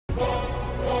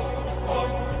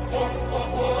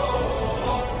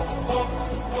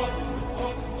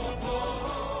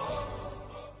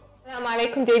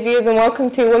alaikum, dear viewers, and welcome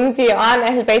to Women's View on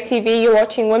Ahlulbayt TV. You're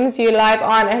watching Women's View live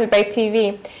on Ahlulbayt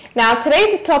TV. Now,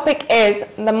 today the topic is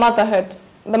the motherhood,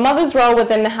 the mother's role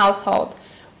within the household.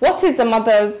 What is the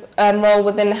mother's role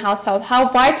within the household? How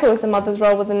vital is the mother's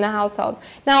role within the household?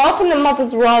 Now, often the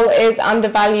mother's role is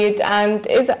undervalued and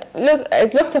is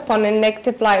looked upon in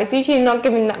negative light. It's usually not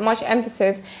given that much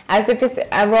emphasis, as if it's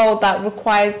a role that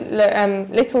requires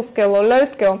little skill or low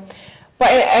skill.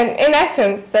 But in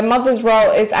essence, the mother's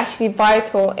role is actually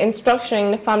vital in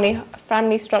structuring the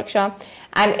family structure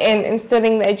and in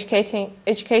instilling the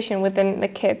education within the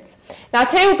kids. Now,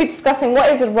 today we'll be discussing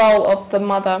what is the role of the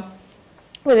mother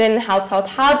within the household.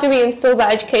 How do we instill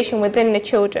that education within the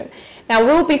children? Now,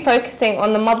 we'll be focusing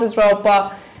on the mother's role,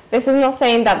 but this is not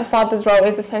saying that the father's role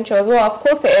is essential as well. Of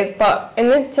course it is, but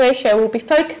in today's show we'll be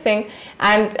focusing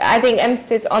and adding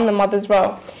emphasis on the mother's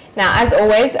role. Now, as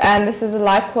always, this is a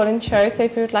live call-in show, so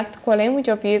if you would like to call in with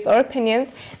your views or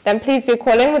opinions, then please do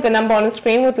call in with the number on the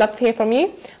screen. We'd love to hear from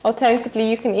you. Alternatively,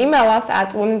 you can email us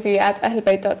at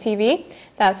womensview@ahlulbayt.tv.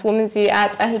 That's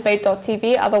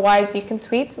womensview@ahlulbayt.tv. Otherwise, you can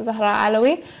tweet Zahra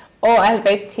Al-Alawi or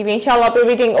Ahlulbayt TV. Inshallah, I'll be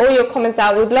reading all your comments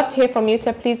out. We'd love to hear from you,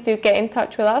 so please do get in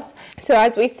touch with us. So,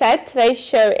 as we said, today's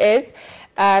show is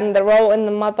the role of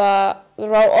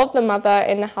the mother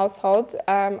in the household.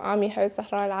 I'm your host,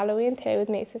 Zahra Al-Alawi, and today with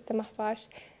me is Sister Mashvash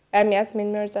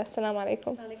Mirza. Assalamu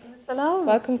alaikum. Alaikum.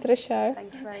 Welcome to the show.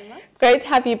 Thank you very much. Great to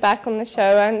have you back on the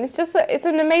show, and it's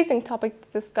an amazing topic to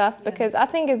discuss because I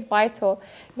think it's vital.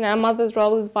 You know, a mother's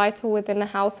role is vital within the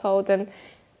household, and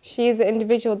she is the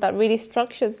individual that really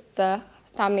structures the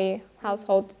family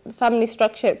household, the family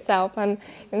structure itself, and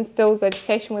instills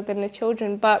education within the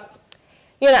children. But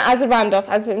you know, as a round-off,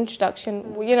 as an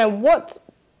introduction,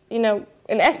 in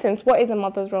essence, what is a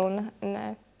mother's role in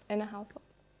a household?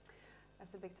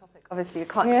 That's a big topic. Obviously, you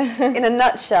can't, in a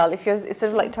nutshell, if you're sort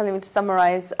of like telling me to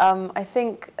summarize, I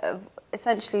think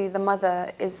essentially the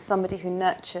mother is somebody who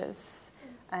nurtures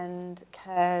and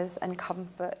cares and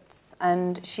comforts,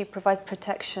 and she provides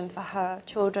protection for her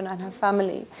children and her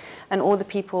family and all the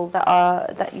people that are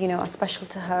special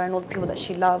to her and all the people that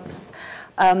she loves.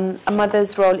 A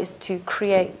mother's role is to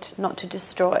create, not to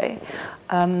destroy.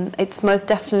 It's most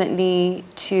definitely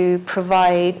to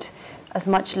provide as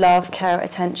much love, care,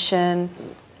 attention,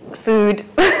 food,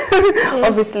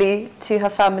 obviously, to her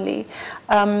family.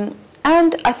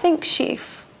 And I think she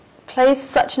plays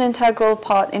such an integral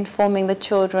part in forming the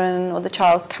children or the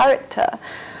child's character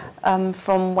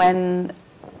from when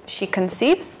she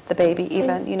conceives the baby,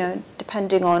 even,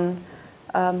 depending on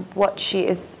what she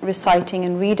is reciting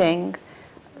and reading.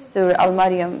 Surah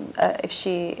Al-Maryam, if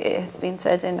she has been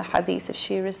said in the hadith, if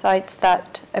she recites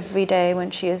that every day when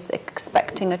she is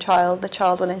expecting a child, the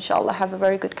child will inshallah have a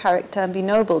very good character and be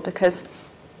noble, because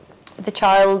the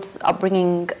child's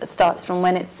upbringing starts from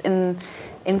when it's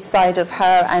inside of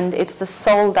her, and it's the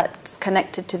soul that's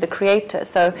connected to the Creator.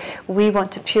 So we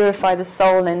want to purify the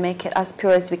soul and make it as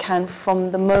pure as we can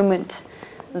from the moment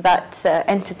that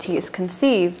entity is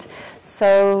conceived.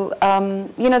 So,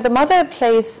 the mother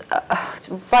plays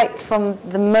right from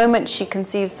the moment she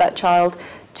conceives that child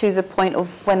to the point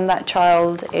of when that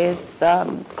child is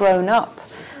grown up.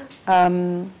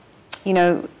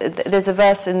 There's a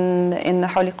verse in the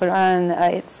Holy Quran,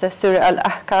 it's Surah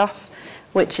Al-Ahqaf,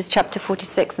 which is chapter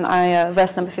 46 and ayah,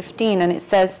 verse number 15, and it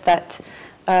says that,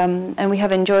 and we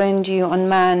have enjoined you on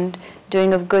man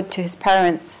doing of good to his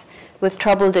parents. With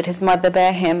trouble did his mother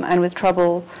bear him, and with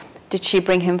trouble did she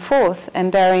bring him forth,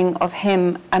 and bearing of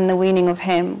him and the weaning of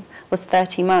him was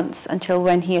 30 months, until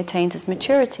when he attained his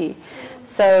maturity.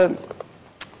 So,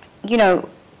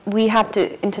 we have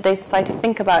to, in today's society,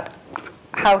 think about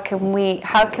how can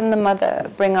the mother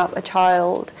bring up a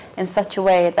child in such a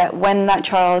way that when that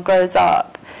child grows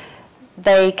up,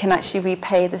 they can actually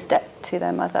repay this debt to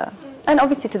their mother. And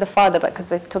obviously to the father, because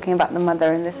we're talking about the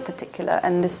mother in this particular,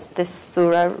 and this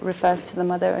surah refers to the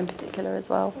mother in particular as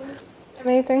well.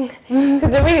 Amazing,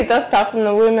 because it really does start from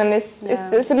the womb, and it's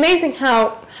amazing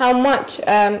how much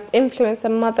influence a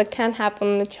mother can have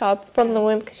on the child from the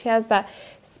womb, because she has that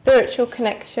spiritual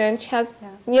connection. She has,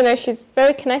 she's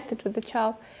very connected with the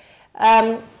child.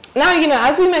 Now,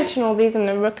 as we mentioned all these and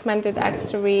the recommended acts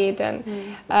to read, and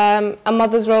a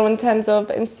mother's role in terms of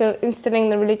instilling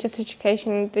the religious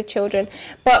education in the children,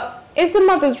 but is the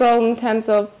mother's role in terms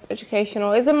of education,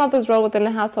 or is the mother's role within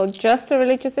the household just a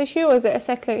religious issue, or is it a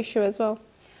secular issue as well?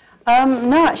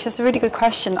 No, actually, that's a really good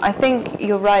question. I think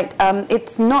you're right.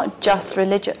 It's not just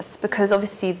religious, because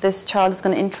obviously this child is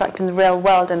going to interact in the real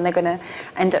world and they're going to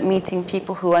end up meeting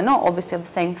people who are not obviously of the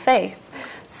same faith.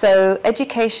 So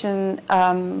education,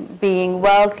 being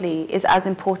worldly, is as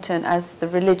important as the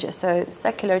religious. So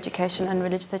secular education and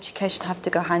religious education have to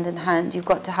go hand in hand. You've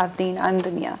got to have deen and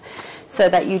dunya, so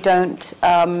that you don't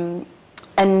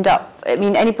end up, I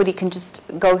mean, anybody can just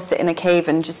go sit in a cave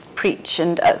and just preach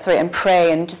and and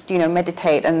pray and just, you know,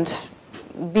 meditate and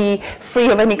be free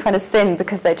of any kind of sin,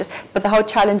 because they're just, but the whole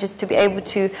challenge is to be able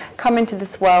to come into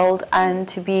this world and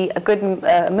to be a good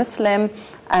Muslim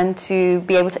and to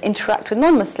be able to interact with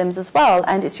non-Muslims as well.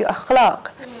 And it's your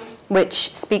akhlaq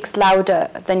which speaks louder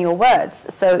than your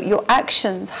words. So your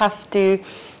actions have to,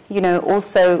 you know,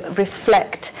 also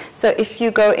reflect. So if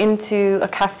you go into a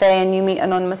cafe and you meet a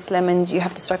non-Muslim and you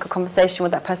have to strike a conversation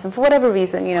with that person for whatever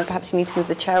reason, you know, perhaps you need to move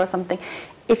the chair or something,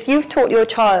 if you've taught your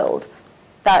child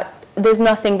that there's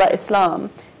nothing but Islam,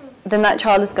 then that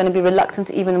child is going to be reluctant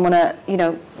to even want to, you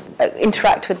know,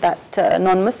 interact with that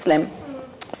non-Muslim.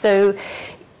 So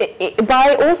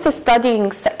by also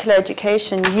studying secular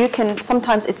education, you can,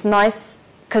 sometimes it's nice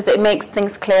because it makes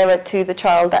things clearer to the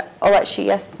child that, oh, actually,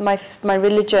 yes, my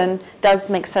religion does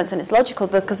make sense and it's logical,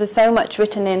 because there's so much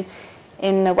written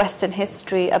in Western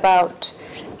history about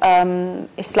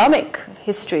Islamic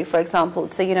history, for example.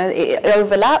 So, you know, it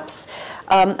overlaps.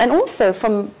 And also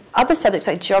from other subjects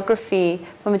like geography,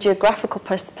 from a geographical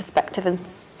perspective, and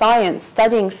science,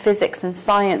 studying physics and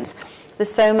science,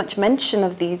 there's so much mention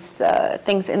of these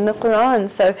things in the Quran.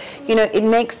 So, you know, it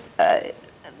makes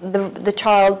the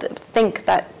child think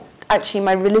that actually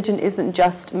my religion isn't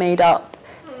just made up.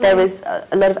 There is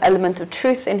a lot of element of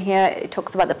truth in here. It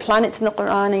talks about the planets in the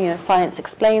Quran, and, you know, science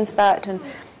explains that, and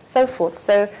so forth.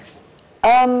 So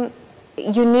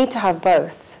you need to have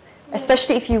both,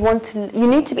 especially if you want to. You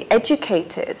need to be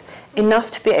educated enough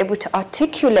to be able to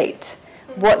articulate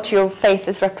what your faith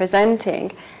is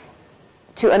representing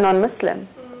to a non-Muslim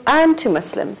and to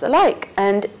Muslims alike.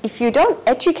 And if you don't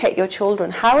educate your children,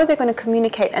 how are they going to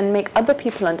communicate and make other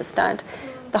people understand?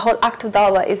 The whole act of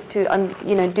dawah is to,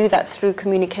 you know, do that through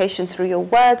communication, through your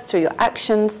words, through your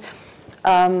actions.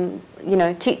 You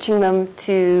know, teaching them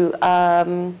to,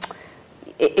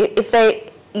 if they,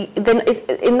 then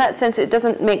in that sense, it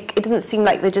doesn't seem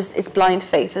like it's blind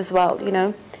faith as well. You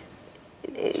know,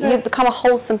 you become a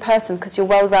wholesome person because you're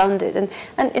well-rounded,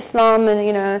 and Islam, and,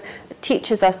 you know,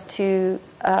 teaches us to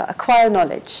acquire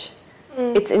knowledge.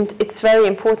 It's very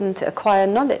important to acquire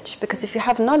knowledge, because if you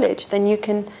have knowledge, then you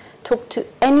can talk to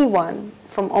anyone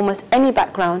from almost any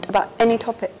background about any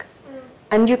topic,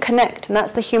 and you connect, and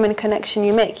that's the human connection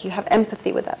you make. You have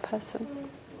empathy with that person.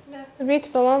 That's a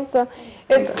beautiful answer.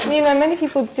 It's, you know, many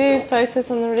people do focus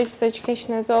on the religious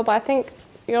education as well, but I think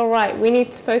you're right. We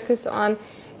need to focus on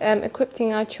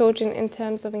equipping our children in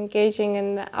terms of engaging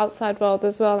in the outside world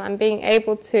as well, and being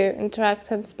able to interact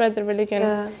and spread the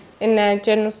religion in the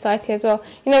general society as well.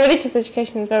 You know, religious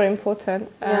education is very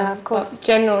important. Of course. But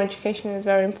general education is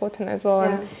very important as well.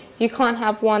 And you can't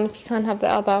have one if you can't have the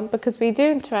other, because we do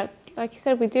interact, like you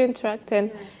said, we do interact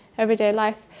in everyday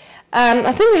life.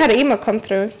 I think we had an email come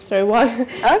through. Sorry, while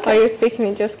you were speaking,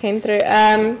 it just came through.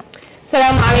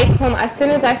 Assalamu alaikum. As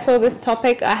soon as I saw this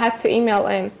topic, I had to email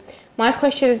in. My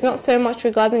question is not so much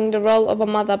regarding the role of a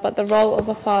mother, but the role of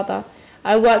a father.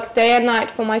 I work day and night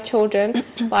for my children,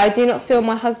 but I do not feel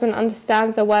my husband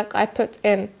understands the work I put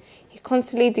in. He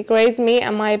constantly degrades me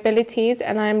and my abilities,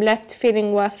 and I am left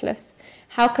feeling worthless.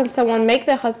 How can someone make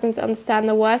their husbands understand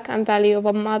the work and value of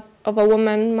a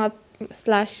woman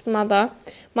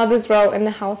mother's role in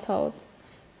the household?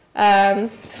 So,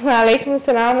 alaikum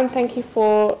assalam, and thank you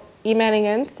for emailing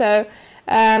in. So,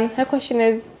 her question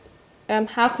is,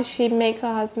 how can she make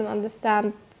her husband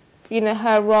understand, you know,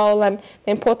 her role and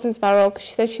the importance of her role? Because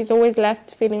she says she's always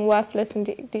left feeling worthless and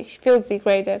she feels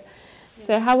degraded.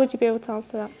 So how would you be able to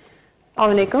answer that?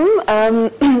 Assalamu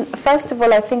alaikum. First of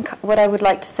all, I think what I would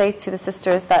like to say to the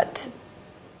sister is that,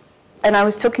 and I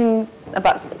was talking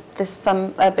about this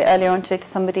a bit earlier on today to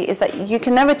somebody, is that you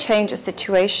can never change a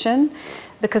situation,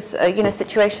 because you know,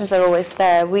 situations are always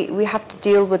there. We have to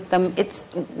deal with them. It's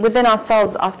within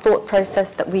ourselves, our thought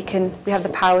process, that we have the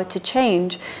power to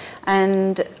change,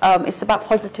 and it's about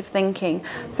positive thinking.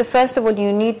 So first of all,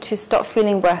 you need to stop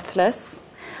feeling worthless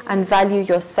and value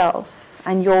yourself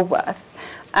and your worth.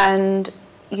 And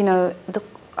you know,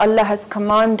 Allah has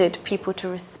commanded people to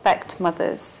respect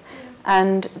mothers,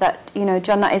 and that, you know,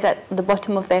 Jannah is at the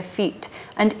bottom of their feet.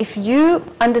 And if you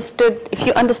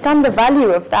understand the value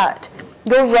of that,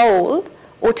 your role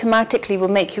automatically will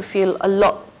make you feel a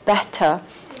lot better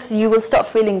So you will stop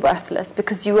feeling worthless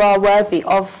because you are worthy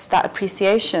of that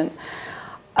appreciation.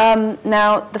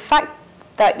 Now, the fact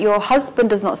that your husband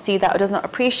does not see that or does not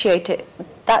appreciate it,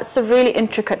 that's a really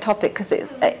intricate topic, because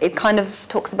it kind of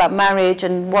talks about marriage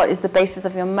and what is the basis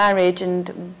of your marriage,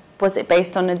 and was it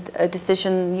based on a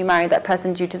decision you married that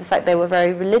person due to the fact they were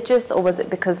very religious, or was it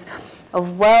because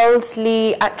of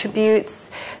worldly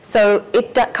attributes? So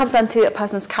that comes down to a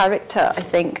person's character, I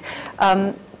think.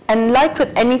 And like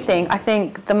with anything, I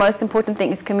think the most important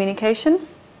thing is communication.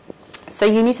 So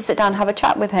you need to sit down and have a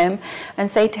chat with him and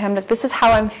say to him, look, this is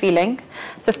how I'm feeling.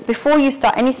 So before you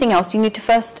start anything else, you need to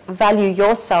first value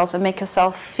yourself and make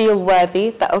yourself feel worthy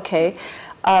that, okay,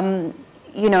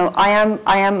 you know, I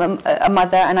am a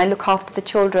mother and I look after the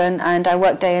children and I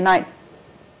work day and night.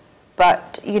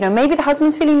 But, you know, maybe the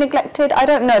husband's feeling neglected. I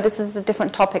don't know. This is a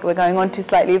different topic we're going on to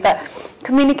slightly. But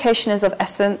communication is of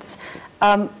essence.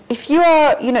 If your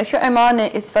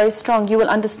imana is very strong, you will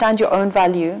understand your own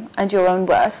value and your own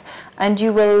worth, and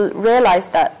you will realize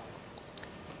that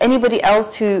anybody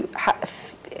else who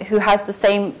has the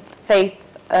same faith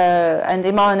and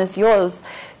iman as yours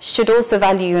should also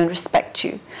value you and respect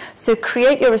you. So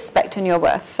create your respect and your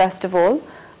worth, first of all,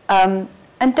 and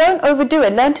don't overdo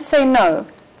it. Learn to say no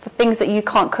for things that you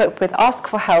can't cope with. Ask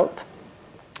for help.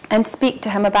 And speak to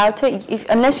him about it.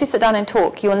 Unless you sit down and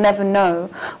talk, you will never know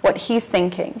what he's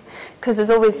thinking, because there's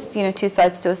always, you know, two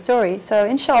sides to a story. So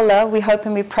inshallah, we hope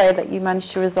and we pray that you manage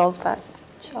to resolve that.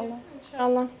 Inshallah.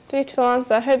 Inshallah. Beautiful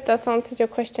answer. I hope that's answered your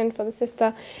question for the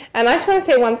sister. And I just want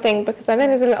to say one thing, because I know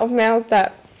there's a lot of males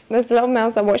that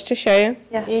watch the show.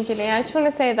 Yeah. Usually, I just want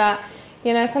to say that,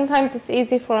 you know, sometimes it's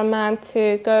easy for a man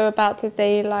to go about his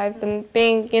daily lives and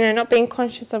not being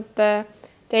conscious of the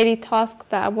daily task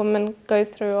that a woman goes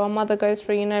through or a mother goes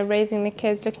through, you know, raising the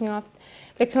kids, looking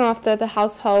after the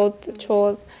household, the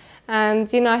chores. And,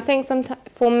 you know, I think sometimes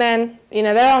for men, you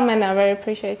know, there are men that are very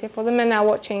appreciative. For the men that are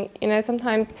watching, you know,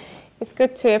 sometimes it's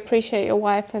good to appreciate your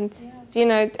wife and, you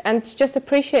know, and to just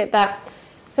appreciate that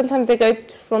sometimes they go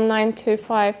from 9 to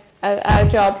 5 at a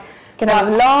job. Can have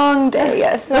a long day,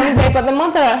 yes. Long day, but the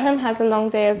mother at home has a long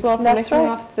day as well, from That's looking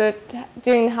right. after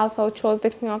doing the household chores,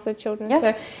 looking after the children. Yeah.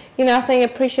 So, you know, I think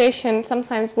appreciation,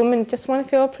 sometimes women just want to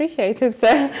feel appreciated. So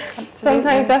Absolutely.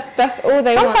 Sometimes that's all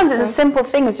they want. Sometimes it's a simple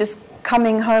thing, it's just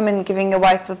coming home and giving your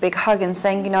wife a big hug and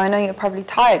saying, you know, I know you're probably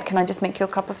tired, can I just make you a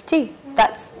cup of tea?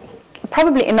 That's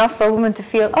probably enough for a woman to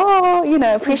feel, oh, you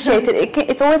know, appreciated.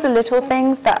 It's always the little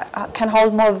things that can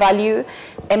hold more value.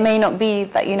 It may not be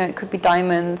that, you know, it could be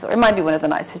diamonds, or it might be one of the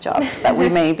nice hijabs that we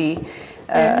maybe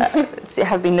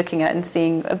have been looking at and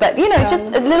seeing. But, you know,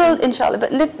 just a little, inshallah,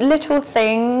 but little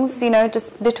things, you know,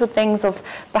 just little things of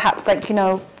perhaps like, you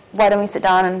know, why don't we sit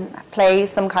down and play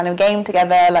some kind of game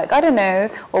together, like, I don't know,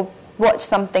 or watch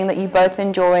something that you both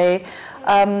enjoy.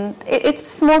 It's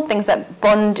small things that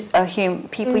bond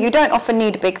people. You don't often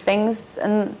need big things,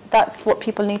 and that's what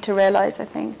people need to realize, I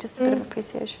think, just a bit of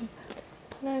appreciation.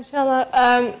 No, inshallah.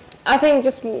 I think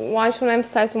just I just want to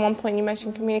emphasize on one point you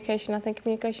mentioned, communication. I think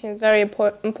communication is very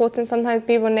important. Sometimes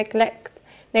people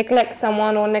neglect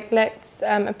someone or neglect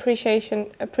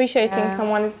appreciating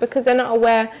someone is because they're not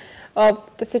aware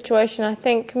of the situation. I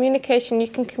think communication, you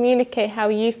can communicate how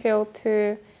you feel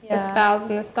to the spouse,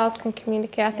 and the spouse can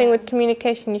communicate. I think with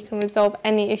communication you can resolve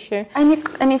any issue.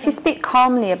 And if you speak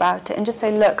calmly about it and just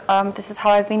say, look, this is how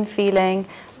I've been feeling,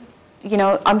 you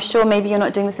know, I'm sure maybe you're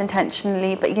not doing this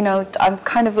intentionally, but, you know, I'm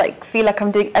kind of like, feel like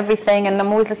I'm doing everything and I'm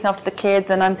always looking after the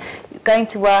kids and I'm going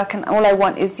to work, and all I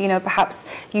want is, you know, perhaps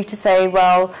you to say,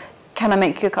 well, can I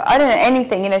make you a cup? I don't know,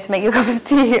 anything, you know, to make you a cup of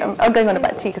tea. I'm going on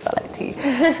about tea because I like tea.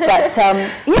 But,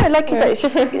 yeah, like you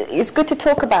said, it's good to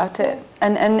talk about it.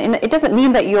 And it doesn't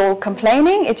mean that you're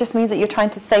complaining. It just means that you're trying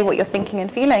to say what you're thinking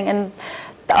and feeling. And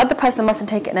the other person mustn't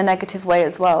take it in a negative way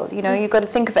as well. You know, you've got to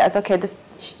think of it as, okay,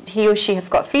 he or she have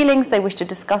got feelings they wish to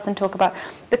discuss and talk about.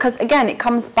 Because, again, it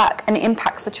comes back and it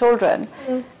impacts the children.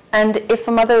 And if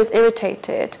a mother is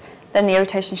irritated, then the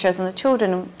irritation shows on the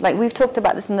children. Like, we've talked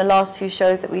about this in the last few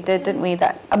shows that we did, didn't we?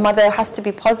 That a mother has to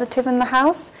be positive in the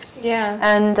house. Yeah.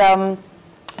 And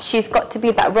she's got to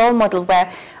be that role model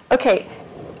where, okay,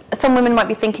 some women might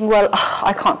be thinking, well,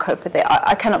 I can't cope with it.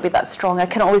 I cannot be that strong. I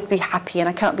cannot always be happy and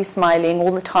I cannot be smiling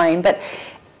all the time. But,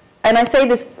 and I say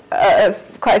this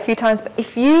quite a few times, but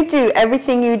if you do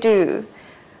everything you do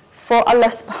for Allah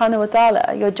subhanahu wa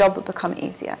ta'ala, your job will become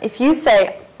easier. If you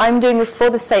say, I'm doing this for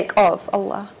the sake of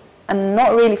Allah and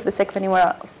not really for the sake of anyone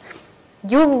else,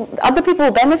 other people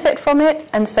will benefit from it,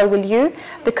 and so will you,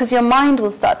 because your mind will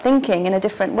start thinking in a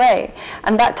different way.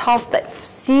 And that task that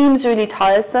seems really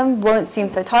tiresome won't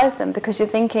seem so tiresome, because you're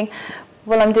thinking,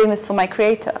 well, I'm doing this for my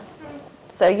Creator.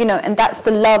 So, you know, and that's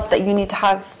the love that you need to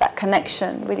have, that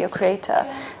connection with your Creator.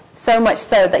 So much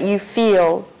so that you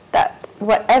feel that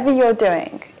whatever you're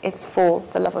doing, it's for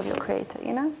the love of your Creator,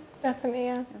 you know? Definitely,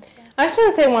 yeah. I just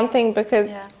want to say one thing because,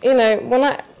 you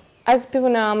know, as people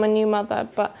know, I'm a new mother,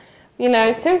 but, you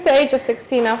know, since the age of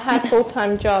 16, I've had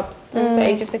full-time jobs. Since the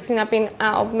age of 16, I've been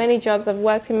out of many jobs. I've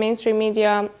worked in mainstream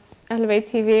media, Ahlulbayt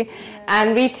TV,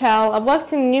 and retail. I've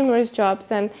worked in numerous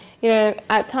jobs, and, you know,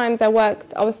 at times I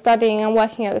was studying and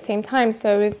working at the same time,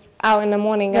 so I was out in the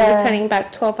morning and returning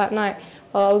back 12 at night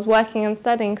while I was working and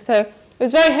studying. So it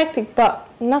was very hectic, but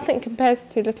nothing compares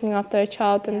to looking after a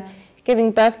child and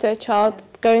giving birth to a child,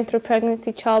 going through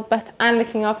pregnancy, childbirth, and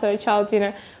looking after a child. You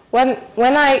know,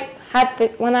 when I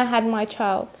had my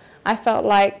child, I felt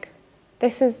like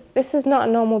this is not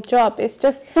a normal job. It's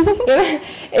just, you know,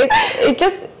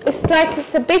 it's like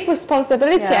it's a big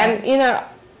responsibility, and, you know,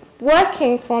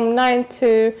 working from 9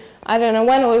 to I don't know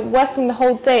when, or working the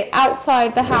whole day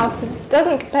outside the house, it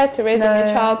doesn't compare to raising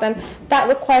a child, and that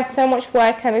requires so much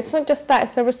work. And it's not just that;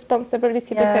 it's a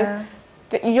responsibility because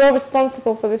you're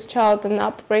responsible for this child and the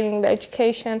upbringing, the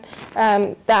education,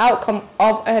 the outcome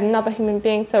of another human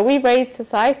being. So we raise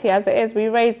society as it is. We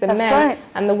raise the men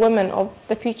and the women of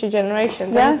the future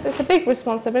generations. And it's a big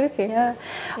responsibility.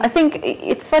 I think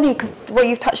it's funny because what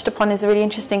you've touched upon is really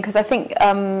interesting, because I think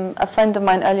a friend of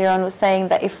mine earlier on was saying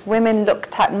that if women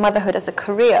looked at motherhood as a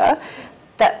career,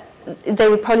 that they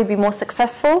would probably be more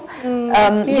successful.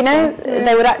 You know,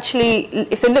 they would actually,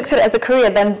 if they looked at it as a career,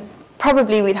 then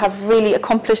probably we'd have really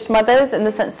accomplished mothers, in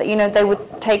the sense that, you know, they would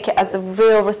take it as a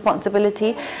real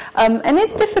responsibility. And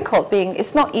it's difficult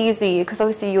it's not easy, because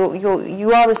obviously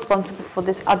you are responsible for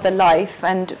this other life,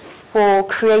 and for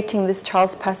creating this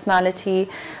child's personality,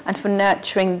 and for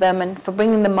nurturing them, and for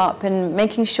bringing them up, and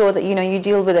making sure that, you know, you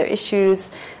deal with their issues,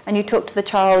 and you talk to the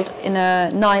child in a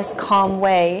nice, calm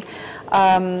way.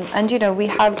 And, you know, we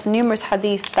have numerous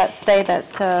hadiths that say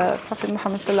that Prophet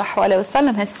Muhammad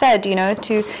ﷺ has said, you know,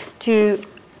 to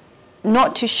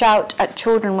not to shout at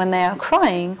children when they are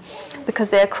crying, because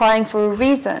they are crying for a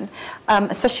reason,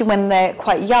 especially when they're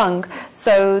quite young.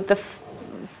 So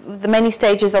the many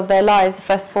stages of their lives, the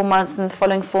first 4 months and the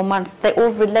following 4 months, they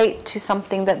all relate to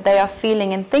something that they are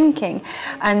feeling and thinking.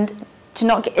 And to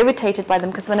not get irritated by them,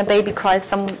 because when a baby cries,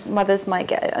 some mothers might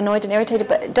get annoyed and irritated,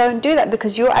 but don't do that,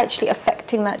 because you're actually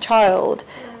affecting that child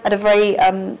at a very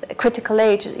critical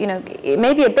age. You know, it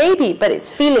may be a baby, but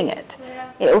it's feeling it.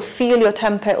 It will feel your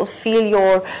temper, it will feel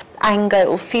your anger, it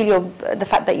will feel the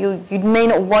fact that you may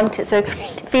not want it. So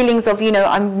feelings of, you know,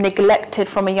 I'm neglected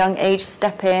from a young age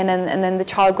step in, and then the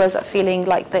child grows up feeling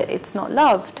like that it's not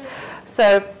loved.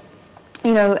 So,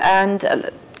 you know,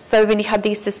 and so many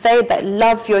hadiths to say that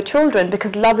love your children,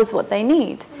 because love is what they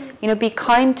need. You know, be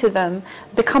kind to them,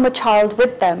 become a child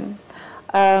with them.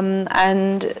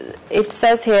 And it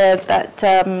says here that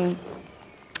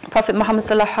Prophet Muhammad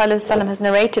ﷺ has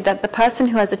narrated that the person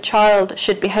who has a child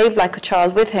should behave like a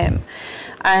child with him.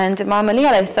 And Imam Ali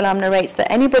ﷺ narrates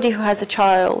that anybody who has a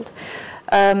child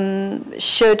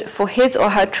should, for his or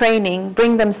her training,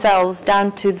 bring themselves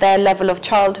down to their level of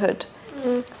childhood.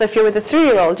 So if you're with a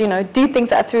 3-year-old, you know, do things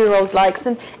that a 3-year-old likes,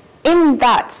 and in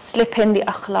that slip in the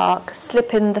akhlaq,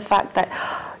 slip in the fact that,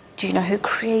 do you know who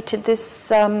created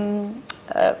this?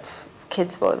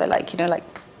 Kids, well, they're like, you know, like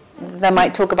they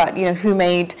might talk about, you know, who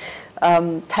made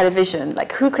television,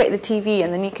 like who created the TV,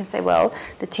 and then you can say, well,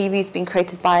 the TV has been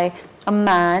created by a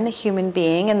man, a human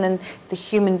being, and then the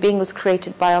human being was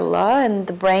created by Allah, and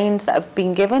the brains that have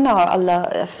been given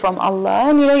are from Allah,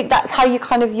 and, you know, that's how you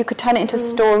could turn it into a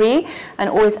story, and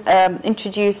always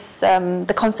introduce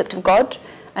the concept of God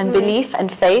and belief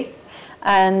and faith.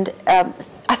 And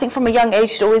I think from a young age, you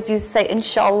should always say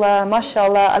inshallah,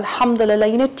 mashallah, alhamdulillah,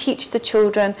 you know, teach the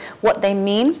children what they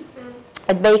mean,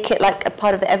 and make it like a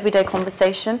part of the everyday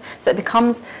conversation, so it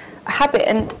becomes a habit.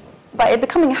 And by it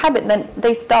becoming a habit, then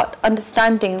they start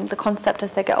understanding the concept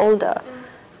as they get older,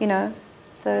 you know.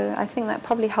 So I think that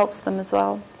probably helps them as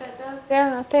well. That does,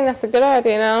 yeah. I think that's a good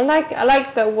idea. And I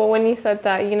like that when you said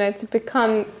that, you know, to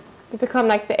become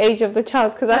like the age of the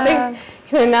child, because I think,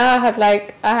 you know, now I have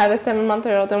a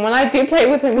 7-month-old, and when I do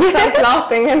play with him, he starts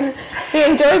laughing and he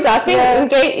enjoys that. I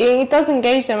think it does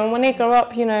engage them, and when they grow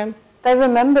up, you know, they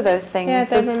remember those things. Yeah,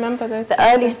 they remember those things.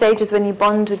 The early stages when you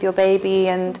bond with your baby,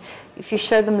 and if you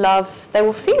show them love, they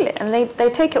will feel it, and they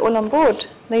take it all on board.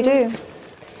 They do.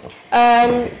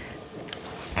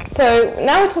 So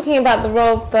now we're talking about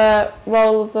the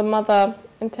role of the mother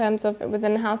in terms of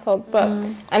within the household, but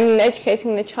and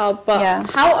educating the child. But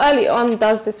how early on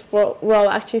does this role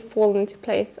actually fall into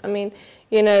place? I mean,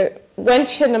 you know, when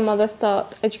should a mother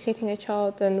start educating a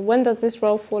child, and when does this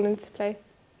role fall into place?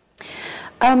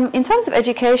 In terms of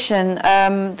education,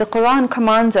 the Quran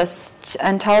commands us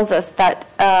and tells us that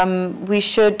we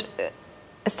should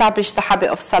establish the habit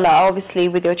of salah, obviously,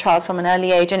 with your child from an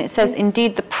early age. And it says,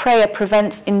 indeed, the prayer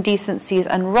prevents indecencies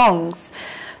and wrongs.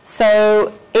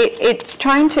 So it's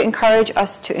trying to encourage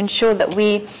us to ensure that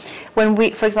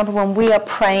for example, when we are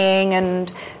praying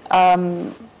and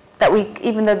that we,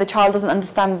 even though the child doesn't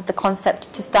understand the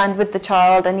concept, to stand with the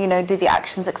child and, you know, do the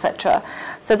actions, etc.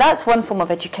 So that's one form of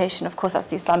education. Of course, that's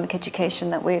the Islamic education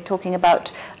that we're talking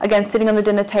about. Again, sitting on the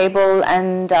dinner table,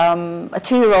 and a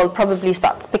 2-year-old probably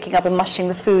starts picking up and mushing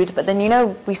the food, but then, you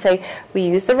know, we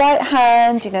use the right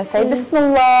hand, you know, say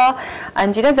Bismillah,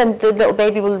 and, you know, then the little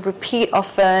baby will repeat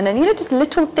often, and, you know, just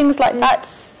little things like that,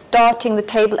 starting the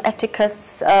table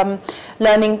etiquette,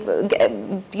 learning,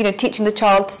 you know, teaching the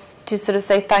child to sort of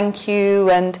say thank you,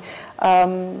 and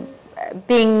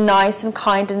being nice and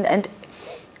kind, and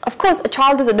of course a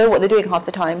child doesn't know what they're doing half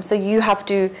the time, so you have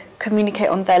to communicate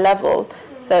on their level.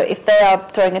 So if they are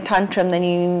throwing a tantrum, then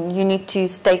you need to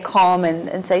stay calm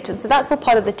and say to them. So that's all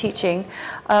part of the teaching,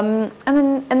 and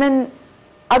then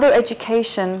other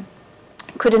education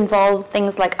could involve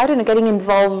things like, I don't know, getting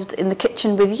involved in the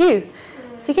kitchen with you.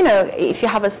 So, you know, if you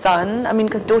have a son, I mean,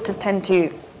 because daughters tend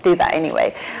to do that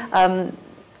anyway.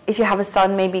 If you have a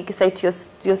son, maybe you could say to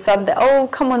your son that, oh,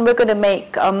 come on, we're going to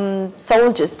make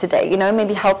soldiers today, you know,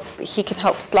 maybe he can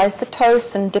help slice the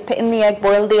toast and dip it in the egg,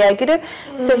 boil the egg, you know.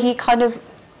 So he kind of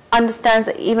understands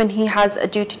that even he has a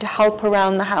duty to help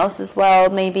around the house as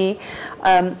well, maybe,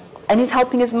 and he's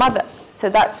helping his mother. So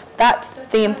that's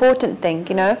the important thing,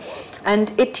 you know.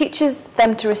 And it teaches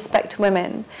them to respect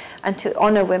women and to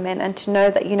honor women, and to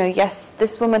know that, you know, yes,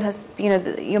 this woman has, you know,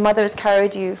 your mother has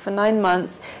carried you for 9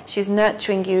 months, she's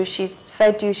nurturing you, she's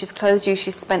fed you, she's clothed you,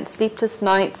 she's spent sleepless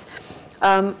nights.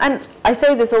 And I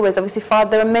say this always, obviously,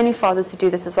 there are many fathers who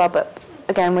do this as well, but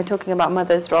again, we're talking about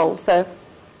mother's role. So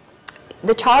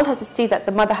the child has to see that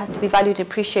the mother has to be valued and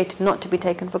appreciated, not to be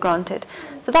taken for granted.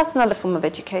 So that's another form of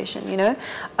education, you know.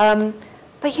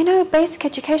 But, you know, basic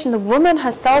education, the woman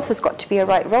herself has got to be a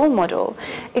right role model.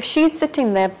 If she's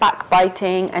sitting there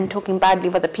backbiting and talking badly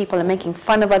of other people and making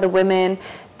fun of other women,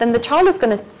 then the child is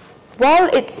going to, while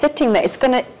it's sitting there, it's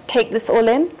going to take this all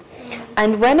in.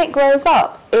 And when it grows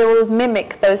up, it will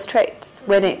mimic those traits.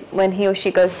 When he or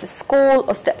she goes to school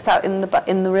or steps out in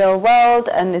the real world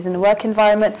and is in a work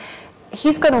environment,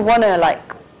 he's going to want to,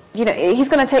 like, you know, they'll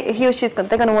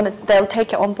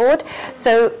take it on board.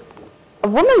 So a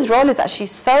woman's role is actually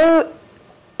so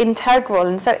integral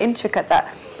and so intricate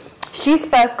that she's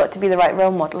first got to be the right role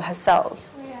model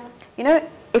herself. Yeah. You know,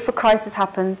 if a crisis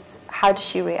happens, how does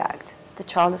she react? The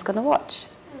child is going to watch.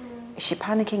 Is she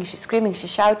panicking? Is she screaming? Is she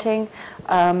shouting?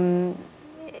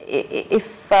 If,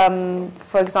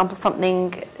 for example,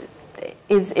 something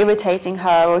is irritating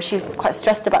her, or she's quite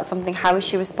stressed about something, how is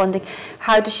she responding?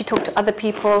 How does she talk to other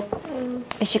people?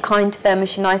 Is she kind to them? Is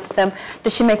she nice to them?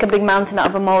 Does she make a big mountain out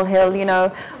of a molehill, you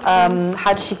know?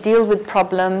 How does she deal with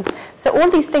problems? So all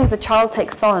these things the child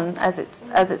takes on as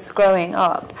it's growing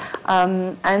up.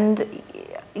 And,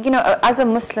 you know, as a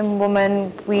Muslim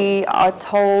woman, we are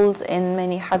told in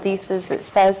many hadiths, it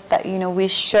says that, you know, we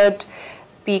should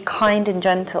be kind and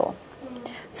gentle.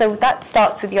 So that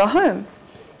starts with your home.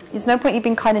 There's no point you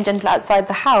being kind and gentle outside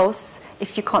the house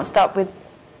if you can't start with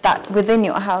that within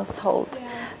your household. Yeah.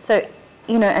 So,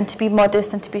 you know, and to be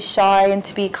modest and to be shy and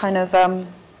to be kind of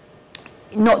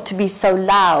not to be so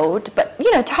loud, but, you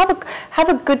know, to have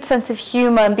a good sense of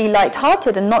humor and be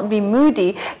light-hearted and not be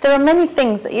moody. There are many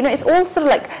things, you know, it's all sort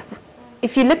of like,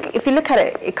 if you look at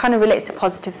it, it kind of relates to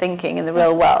positive thinking in the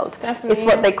real world. Definitely, it's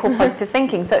what they call positive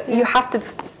thinking. So you have to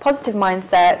positive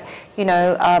mindset, you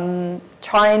know,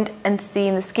 try and see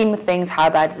in the scheme of things, how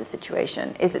bad is the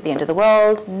situation? Is it the end of the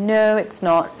world? No, it's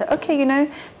not. So, okay, you know,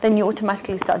 then you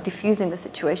automatically start diffusing the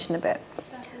situation a bit.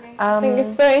 I think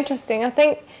it's very interesting. I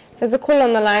think there's a call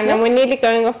on the line, and we're nearly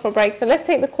going off for break. So let's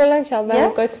take the call, inshallah, then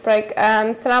we'll go to break.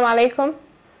 Assalamu alaikum.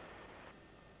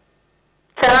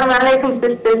 Assalamu alaikum,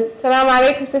 sister. Assalamu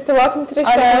alaikum, sister. Welcome to the show.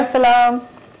 Alaikum salam.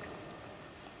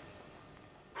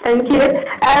 Thank you.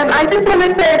 I just want to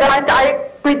say that I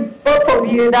with both of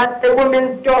you that the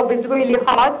woman's job is really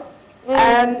hard.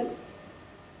 And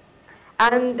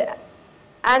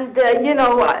you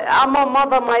know, I'm a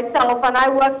mother myself, and I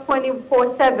work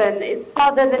 24/7. It's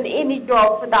harder than any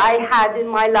job that I had in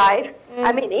my life.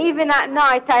 I mean, even at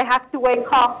night, I have to wake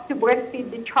up to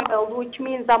breastfeed the child, which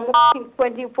means I'm working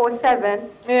 24/7.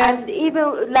 And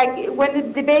even like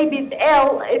when the baby's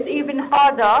ill, it's even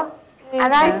harder.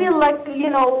 And I feel like, you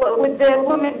know, with the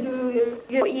woman who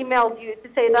emailed you to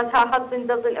say that her husband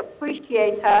doesn't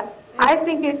appreciate her, I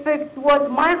think if it was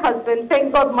my husband,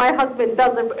 thank God my husband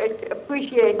doesn't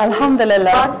appreciate me.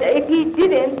 Alhamdulillah. But if he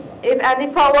didn't,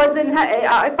 if I was in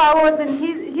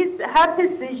her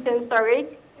position, sorry,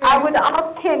 I would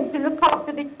ask him to look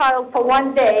after the child for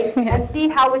one day and see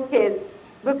how it is.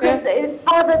 Because it's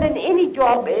harder than any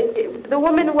job. The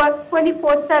woman works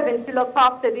 24/7 to look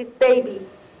after this baby.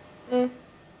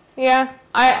 Yeah,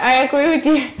 I agree with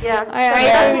you. Yeah,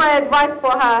 that's my advice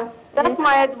for her. That's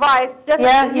my advice. Just,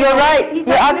 you're right.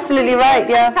 You're absolutely right.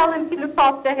 Yeah. Tell him to look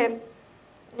after him.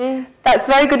 That's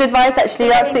very good advice, actually.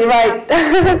 You're absolutely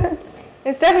right.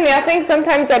 It's definitely, I think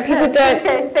sometimes that people don't.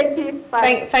 Okay, thank you.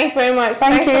 Bye. Thank you very much.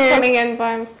 Thanks for calling in.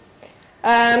 Bye.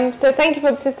 So thank you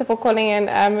for the sister for calling in.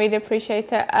 Really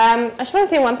appreciate it. I just want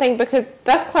to say one thing, because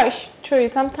that's quite true.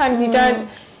 Sometimes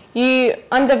you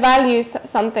undervalue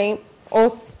something or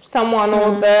someone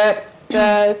or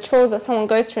the chores that someone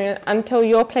goes through until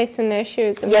you're placed in their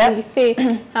shoes, and then you see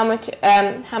how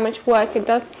much work it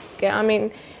does get. I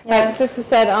mean, like the sister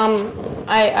said,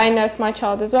 I nurse my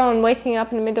child as well, and waking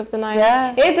up in the middle of the night.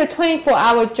 It is a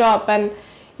 24-hour job, and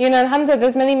you know, alhamdulillah,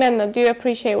 there's many men that do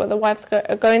appreciate what the wives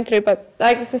are going through, but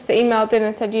like the sister emailed in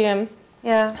and said, you know,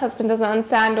 husband doesn't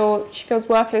understand, or she feels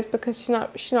worthless because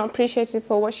she's not appreciated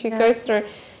for what she goes through.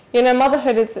 You know,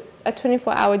 motherhood is a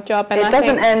 24-hour job, and it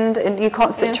doesn't end, and you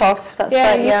can't switch off. That's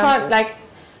right. You can't, like,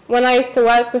 when I used to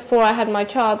work before I had my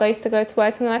child, I used to go to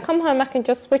work, and then I come home, I can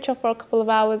just switch off for a couple of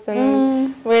hours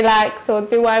and relax or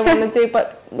do what I want to do.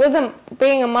 But with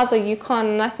being a mother, you can't,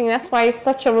 and I think that's why it's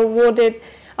such a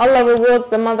Allah rewards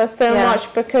the mother so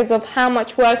much, because of how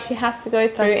much work she has to go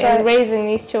through in raising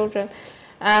these children.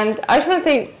 And I just want to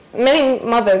say, many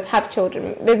mothers have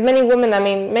children. There's many women,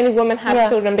 many women have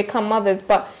children, become mothers,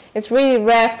 but it's really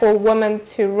rare for a woman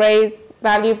to raise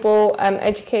valuable,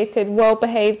 educated,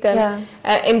 well-behaved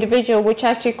individual, which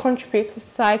actually contributes to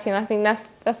society. And I think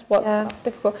that's what's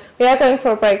difficult. We are going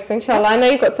for a break, so inshallah. I know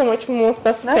you've got so much more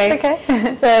stuff to say. That's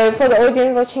okay. So for the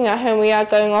audience watching at home, we are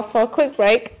going off for a quick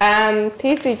break.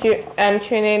 Please do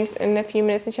tune in a few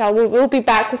minutes, inshallah. We'll be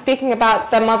back. We're speaking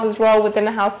about the mother's role within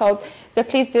the household. So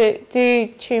please do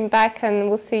tune back, and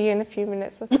we'll see you in a few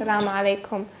minutes. Wassalamu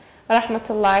alaikum wa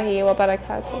rahmatullahi wa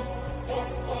barakatuh.